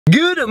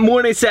Good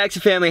morning,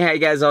 Saxton family. How you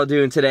guys all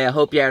doing today? I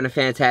hope you're having a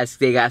fantastic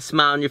day. Got a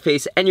smile on your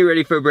face and you're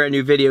ready for a brand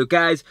new video.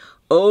 Guys,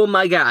 oh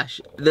my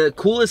gosh, the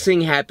coolest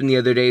thing happened the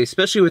other day,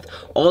 especially with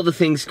all the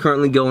things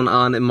currently going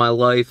on in my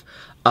life.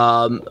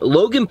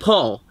 Logan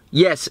Paul.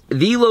 Yes,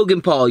 the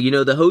Logan Paul, you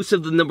know, the host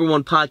of the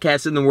 #1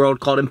 podcast in the world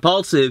called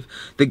Impulsive,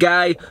 the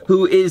guy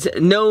who is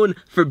known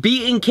for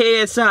beating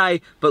KSI,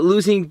 but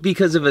losing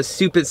because of a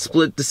stupid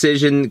split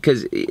decision,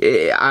 because,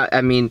 I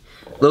mean,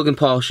 Logan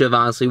Paul should have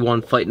honestly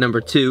won fight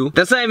 #2.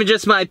 That's not even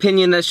just my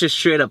opinion, that's just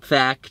straight up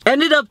fact.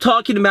 Ended up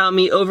talking about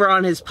me over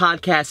on his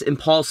podcast,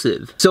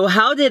 Impulsive. So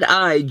how did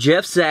I,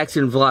 Jeff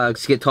Saxton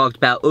Vlogs, get talked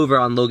about over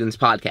on Logan's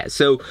podcast?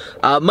 So,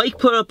 Mike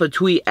put up a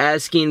tweet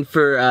asking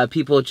for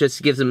people just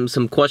to give them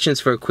some questions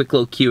for a quick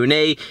little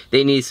Q&A.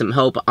 They needed some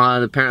help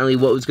on apparently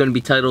what was going to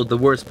be titled the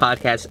worst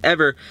podcast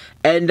ever.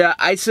 And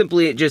I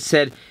simply just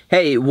said,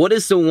 hey, what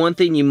is the one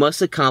thing you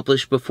must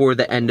accomplish before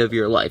the end of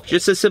your life?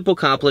 Just a simple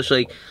accomplish.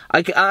 Like,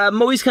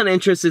 I'm always kind of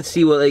interested to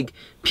see what, like,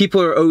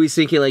 people are always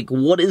thinking, like,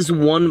 what is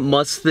one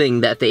must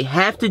thing that they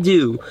have to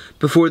do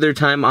before their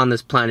time on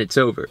this planet's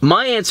over?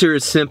 My answer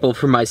is simple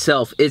for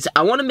myself. It's,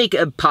 I want to make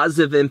a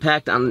positive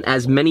impact on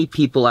as many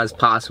people as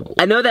possible.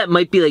 I know that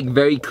might be, like,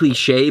 very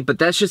cliche, but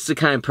that's just the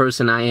kind of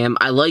person I am.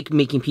 I like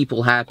making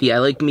people happy. I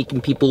like making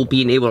people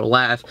being able to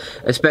laugh,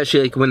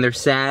 especially, like, when they're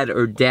sad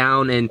or down.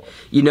 And,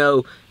 you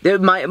know,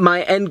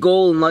 my end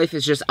goal in life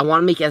is just, I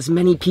want to make as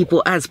many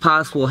people as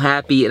possible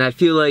happy, and I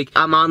feel like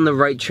I'm on the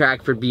right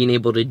track for being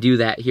able to do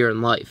that here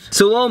in life.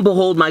 So lo and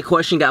behold, my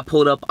question got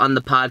pulled up on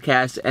the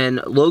podcast,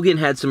 and Logan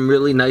had some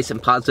really nice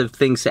and positive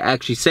things to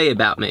actually say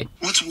about me.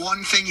 What's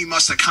one thing you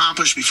must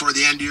accomplish before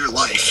the end of your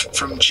life?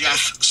 From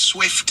Jeff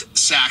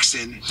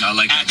Saxton. I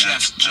like that guy.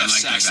 Jeff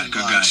Saxton.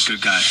 Good guy.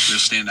 Good guy. Real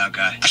standout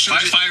guy.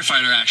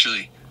 Firefighter,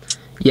 actually.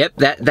 Yep,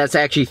 that's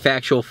actually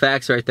factual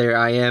facts right there.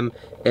 I am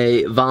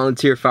a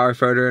volunteer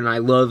firefighter, and I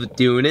love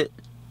doing it.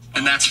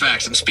 And that's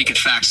facts. I'm speaking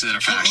facts that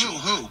are factual.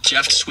 Who?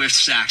 Jeff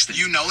Saxton.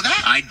 You know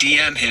that? I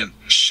DM him.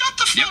 Shut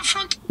the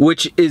front.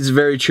 Which is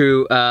very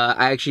true.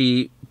 I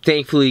actually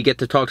thankfully get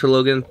to talk to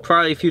Logan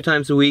probably a few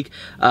times a week,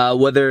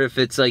 whether if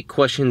it's like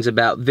questions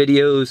about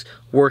videos,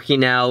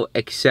 working out,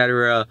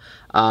 etc.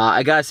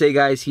 I gotta say,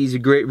 guys, he's a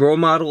great role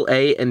model,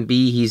 A, and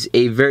B, he's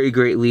a very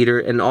great leader,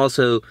 and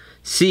also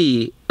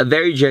C, a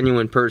very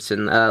genuine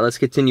person. Let's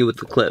continue with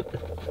the clip.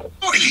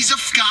 Oh, he's a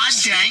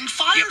goddamn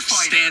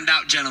firefighter. Yep,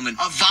 standout gentleman.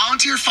 A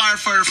volunteer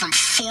firefighter from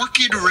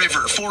Forked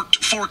River.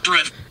 Forked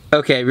River.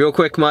 Okay, real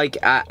quick, Mike,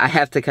 I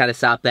have to kind of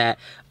stop that.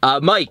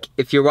 Mike,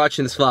 if you're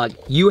watching this vlog,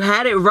 you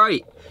had it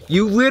right.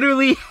 You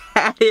literally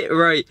had it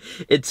right.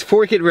 It's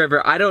Forked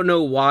River. I don't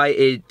know why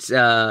it's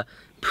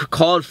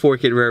called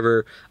Forked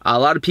River. A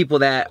lot of people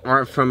that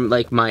aren't from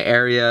like my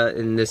area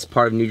in this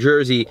part of New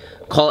Jersey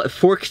call it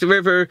Forked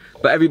River,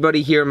 but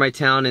everybody here in my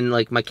town and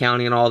like my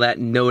county and all that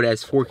know it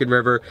as Forked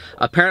River.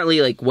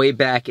 Apparently, like way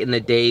back in the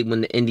day when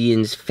the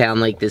Indians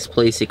found like this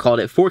place, they called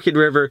it Forked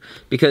River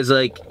because,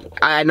 like,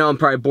 I know I'm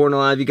probably boring a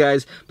lot of you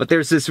guys, but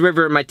there's this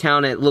river in my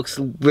town and it looks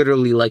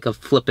literally like a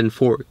flippin'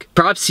 fork.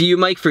 Props to you,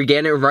 Mike, for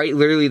getting it right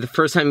literally the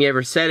first time you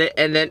ever said it,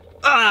 and then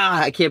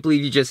I can't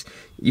believe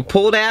you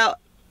pulled out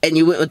and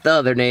you went with the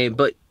other name,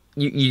 but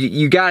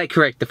you got it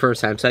correct the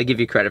first time, so I give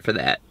you credit for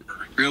that.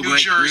 Real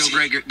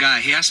great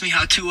guy. He asked me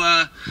how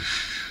to,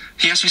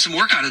 he asked me some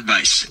workout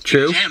advice.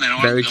 True. Yeah, man, I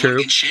want to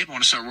get in shape. I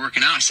want to start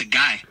working out. I said,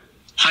 guy,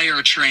 hire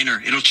a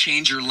trainer. It'll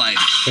change your life.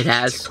 It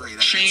has.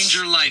 Change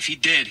your life. He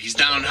did. He's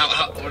down.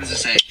 What does it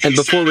say? And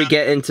before we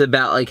get into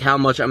about like how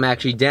much I'm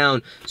actually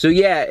down, so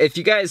yeah, if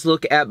you guys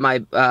look at my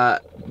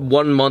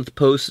 1 month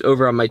post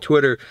over on my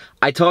Twitter,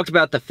 I talked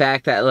about the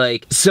fact that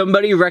like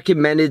somebody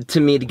recommended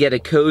to me to get a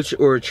coach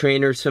or a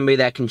trainer, somebody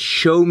that can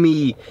show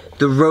me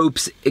the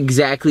ropes,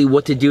 exactly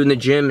what to do in the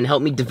gym and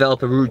help me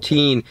develop a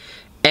routine.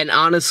 And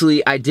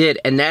honestly, I did.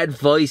 And that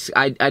advice,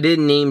 I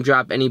didn't name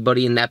drop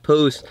anybody in that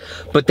post,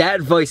 but that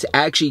advice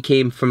actually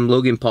came from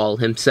Logan Paul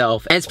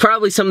himself. And it's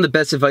probably some of the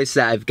best advice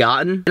that I've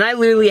gotten. And I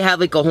literally have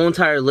like a whole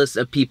entire list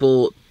of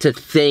people to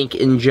thank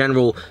in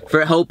general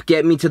for help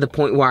get me to the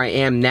point where I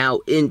am now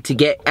to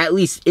get at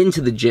least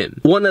into the gym.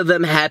 One of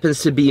them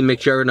happens to be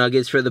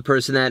McNuggets, for the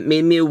person that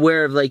made me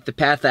aware of like the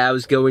path that I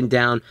was going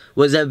down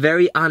was a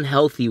very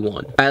unhealthy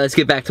one. All right, let's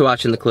get back to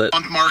watching the clip.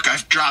 Month mark,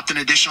 I've dropped an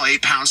additional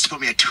 8 pounds to put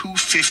me at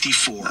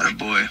 254. Oh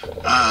boy.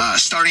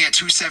 Starting at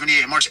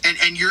 278 in March,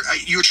 and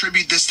you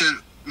attribute this to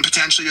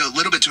potentially a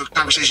little bit to a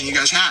conversation you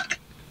guys had.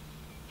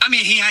 I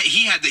mean, he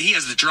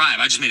has the drive.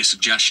 I just made a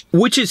suggestion.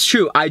 Which is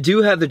true. I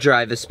do have the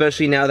drive,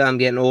 especially now that I'm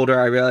getting older.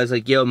 I realize,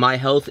 like, yo, my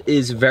health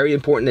is very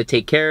important to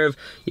take care of.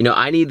 You know,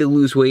 I need to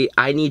lose weight.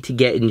 I need to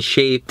get in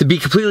shape. To be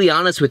completely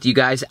honest with you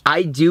guys,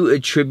 I do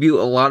attribute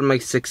a lot of my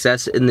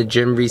success in the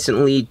gym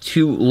recently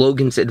to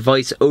Logan's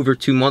advice over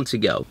 2 months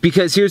ago.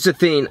 Because here's the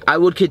thing, I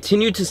would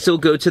continue to still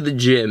go to the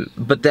gym,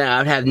 but then I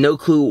would have no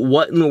clue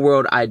what in the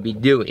world I'd be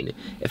doing.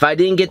 If I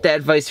didn't get that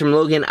advice from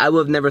Logan, I would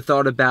have never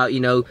thought about, you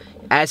know,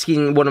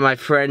 asking one of my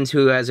friends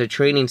who has a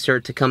training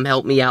cert to come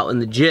help me out in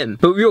the gym.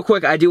 But real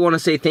quick, I do want to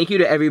say thank you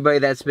to everybody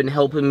that's been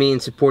helping me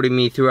and supporting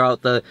me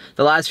throughout the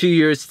last few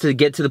years to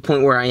get to the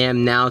point where I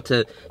am now,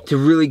 to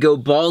really go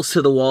balls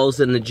to the walls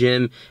in the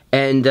gym.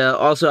 And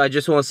also, I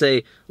just want to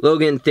say,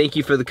 Logan, thank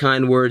you for the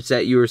kind words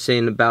that you were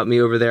saying about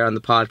me over there on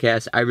the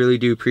podcast. I really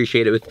do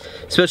appreciate it, with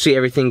especially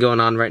everything going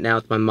on right now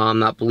with my mom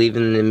not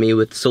believing in me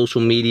with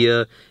social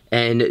media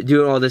and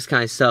doing all this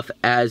kind of stuff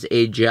as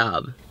a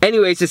job.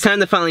 Anyways, it's time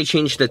to finally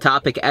change the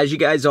topic. As you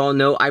guys all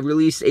know, I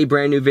released a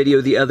brand new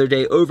video the other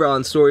day over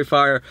on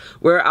StoryFire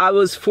where I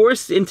was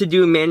forced into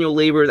doing manual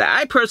labor that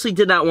I personally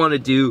did not want to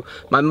do.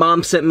 My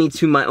mom sent me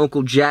to my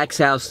Uncle Jack's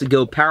house to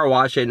go power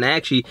wash it, and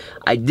actually,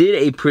 I did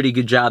a pretty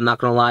good job, not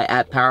gonna lie,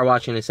 at power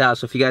washing his house.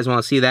 So if you guys want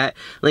to see that,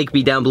 link will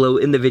be down below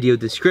in the video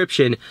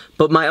description.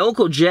 But my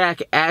Uncle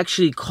Jack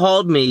actually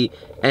called me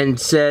and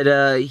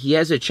said he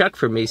has a check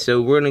for me,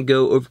 so we're gonna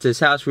go over to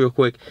his house real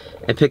quick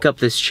and pick up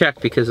this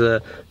check, because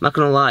I'm not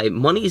gonna lie,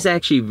 money is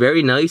actually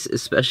very nice,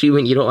 especially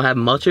when you don't have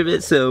much of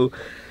it. So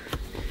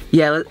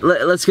yeah,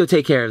 let's go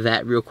take care of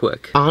that real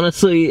quick.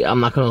 Honestly,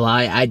 I'm not gonna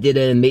lie, I did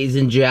an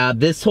amazing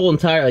job. This whole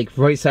entire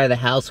right side of the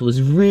house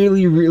was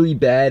really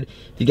bad.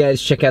 If you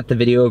guys check out the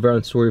video over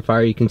on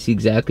StoryFire, you can see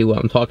exactly what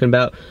I'm talking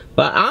about.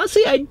 But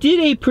honestly, I did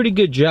a pretty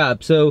good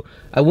job. So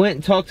I went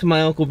and talked to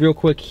my uncle real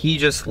quick. He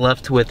just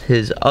left with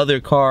his other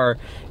car,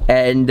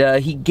 and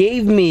he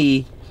gave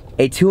me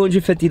a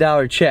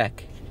 $250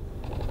 check.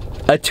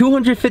 A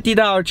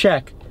 $250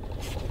 check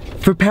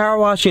for power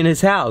washing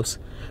his house.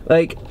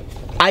 Like,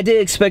 I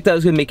didn't expect I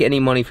was gonna make any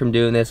money from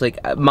doing this. Like,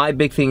 my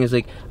big thing is,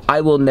 like,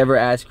 I will never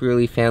ask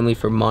really family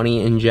for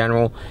money in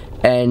general,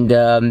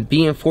 and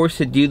being forced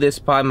to do this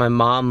by my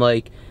mom,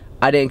 like,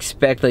 I didn't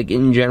expect, like,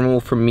 in general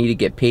for me to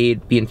get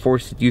paid, being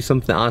forced to do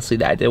something honestly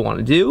that I didn't want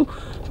to do.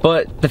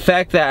 But the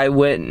fact that I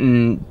went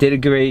and did a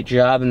great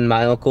job, and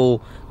my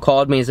uncle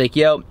called me, he's like,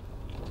 yo,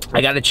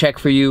 I got a check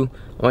for you,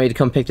 I want you to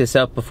come pick this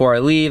up before I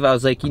leave. I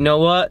was like, you know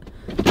what,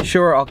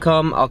 sure, I'll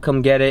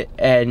come get it.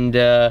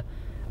 And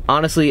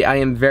honestly, I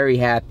am very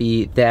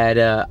happy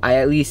that I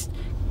at least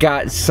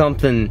got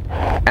something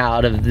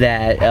out of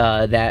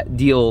that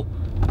deal,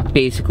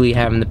 basically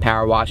having the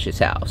power wash his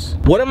house.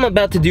 What I'm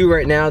about to do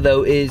right now,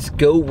 though, is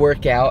go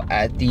work out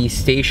at the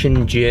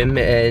station gym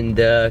and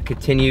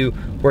continue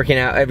working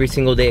out every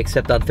single day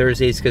except on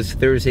Thursdays, because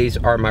Thursdays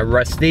are my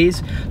rest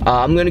days.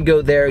 I'm gonna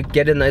go there,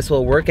 get a nice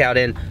little workout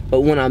in,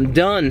 but when I'm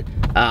done,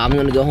 I'm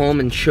gonna go home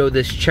and show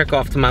this check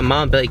off to my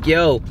mom, be like,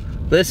 yo,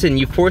 listen,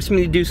 you forced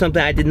me to do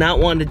something I did not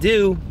want to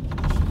do,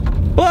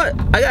 but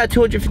I got a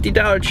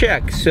 $250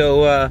 check.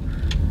 So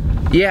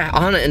yeah,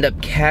 I'm gonna end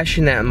up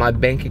cashing that in my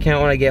bank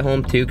account when I get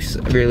home too, because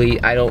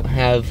really I don't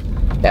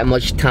have that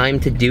much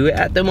time to do it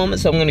at the moment.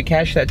 So I'm gonna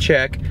cash that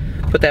check,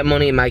 put that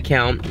money in my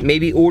account,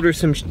 maybe order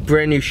some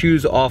brand new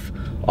shoes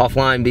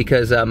offline,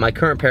 because my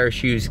current pair of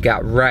shoes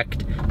got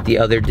wrecked the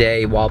other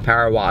day while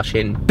power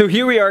washing. So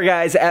here we are,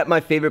 guys, at my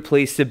favorite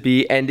place to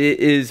be, and it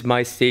is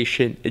my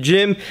station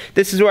gym.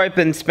 This is where I've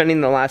been spending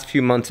the last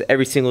few months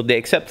every single day,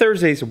 except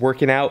Thursdays,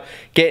 working out,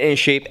 getting in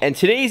shape. And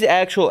today's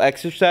actual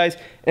exercise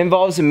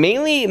involves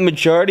mainly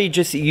majority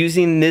just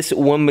using this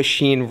one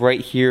machine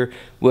right here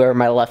where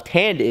my left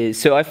hand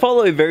is. So I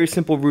follow a very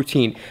simple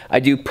routine. I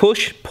do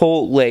push,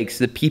 pull, legs,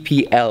 the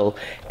PPL.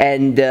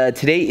 And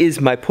today is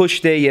my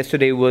push day.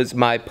 Yesterday was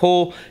my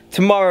pull.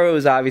 Tomorrow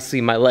is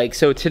obviously my leg.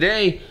 So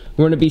today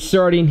we're gonna be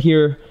starting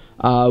here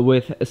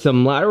with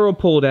some lateral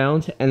pull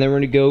downs, and then we're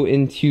gonna go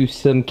into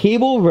some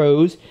cable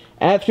rows.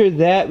 After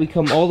that, we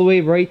come all the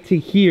way right to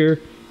here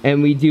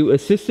and we do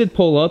assisted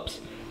pull-ups.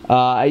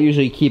 I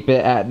usually keep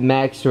it at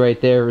max right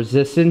there,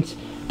 resistance,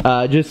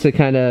 just to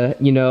kind of,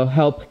 you know,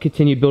 help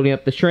continue building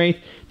up the strength.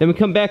 Then we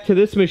come back to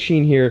this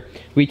machine here.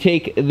 We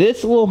take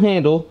this little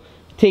handle,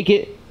 take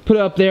it, put it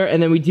up there,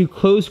 and then we do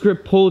close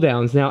grip pull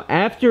downs. Now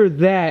after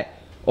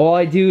that, all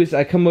I do is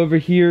I come over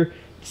here.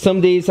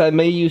 Some days I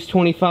may use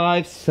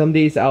 25, some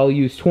days I'll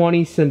use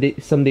 20,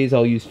 some days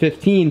I'll use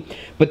 15.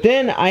 But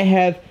then I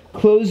have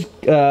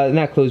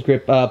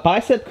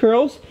bicep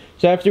curls.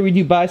 So after we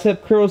do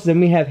bicep curls,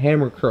 then we have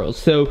hammer curls.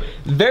 So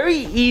very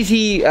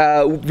easy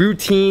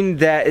routine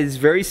that is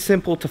very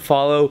simple to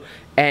follow,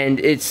 and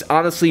it's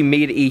honestly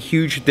made a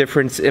huge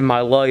difference in my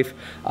life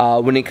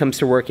when it comes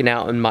to working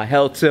out and my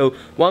health. So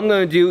what I'm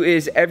gonna do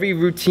is every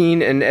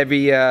routine and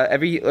every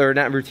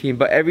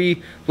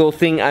little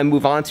thing I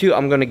move on to,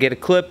 I'm gonna get a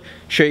clip,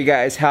 show you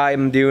guys how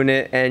I'm doing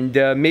it, and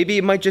maybe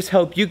it might just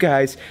help you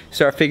guys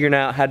start figuring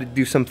out how to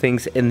do some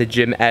things in the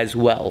gym as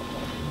well.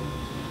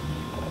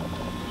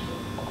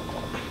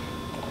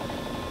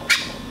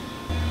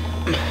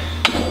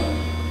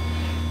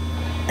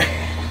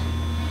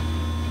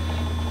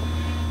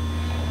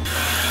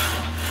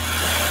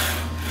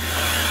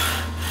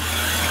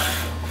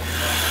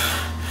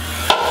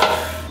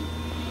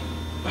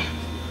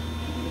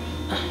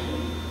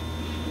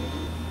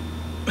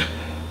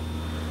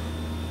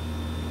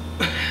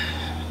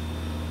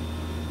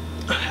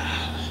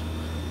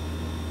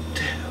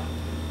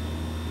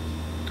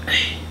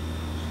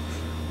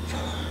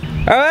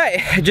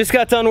 Alright, I just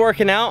got done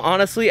working out.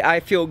 Honestly, I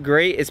feel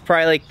great. It's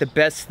probably like the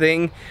best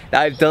thing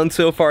that I've done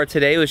so far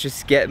today was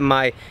just get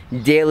my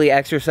daily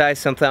exercise,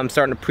 something I'm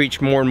starting to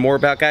preach more and more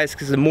about, guys,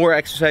 because the more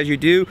exercise you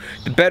do,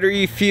 the better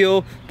you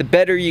feel, the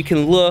better you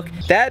can look.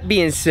 That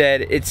being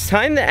said, it's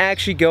time to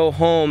actually go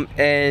home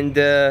and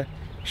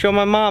show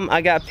my mom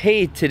I got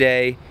paid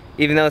today.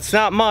 Even though it's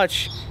not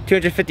much,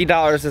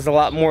 $250 is a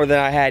lot more than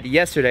I had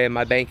yesterday in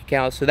my bank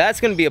account, so that's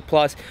gonna be a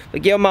plus.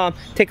 But yo, mom,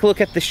 take a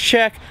look at this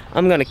check.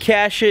 I'm gonna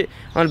cash it.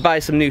 I'm gonna buy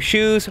some new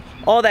shoes,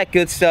 all that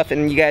good stuff.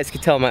 And you guys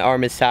can tell my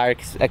arm is tired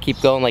because I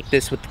keep going like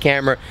this with the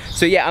camera.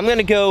 So yeah, I'm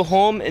gonna go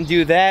home and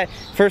do that.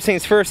 First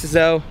things first is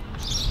though,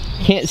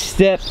 can't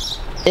step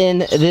in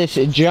this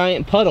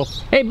giant puddle.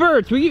 Hey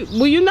birds,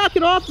 will you knock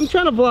it off? I'm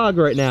trying to vlog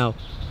right now.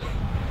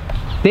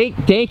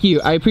 Thank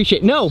you, I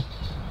appreciate it. No.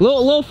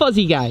 Little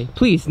fuzzy guy,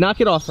 please knock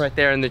it off right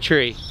there in the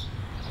tree.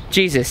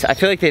 Jesus, I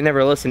feel like they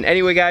never listen.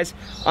 Anyway, guys,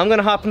 I'm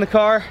gonna hop in the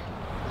car.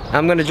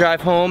 I'm gonna drive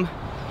home.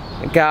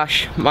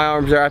 Gosh, my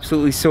arms are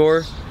absolutely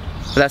sore.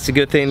 But that's a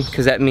good thing,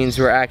 because that means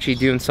we're actually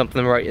doing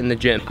something right in the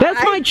gym.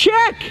 That's my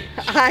check!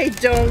 I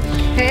don't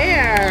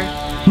care.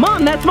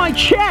 Mom, that's my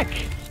check!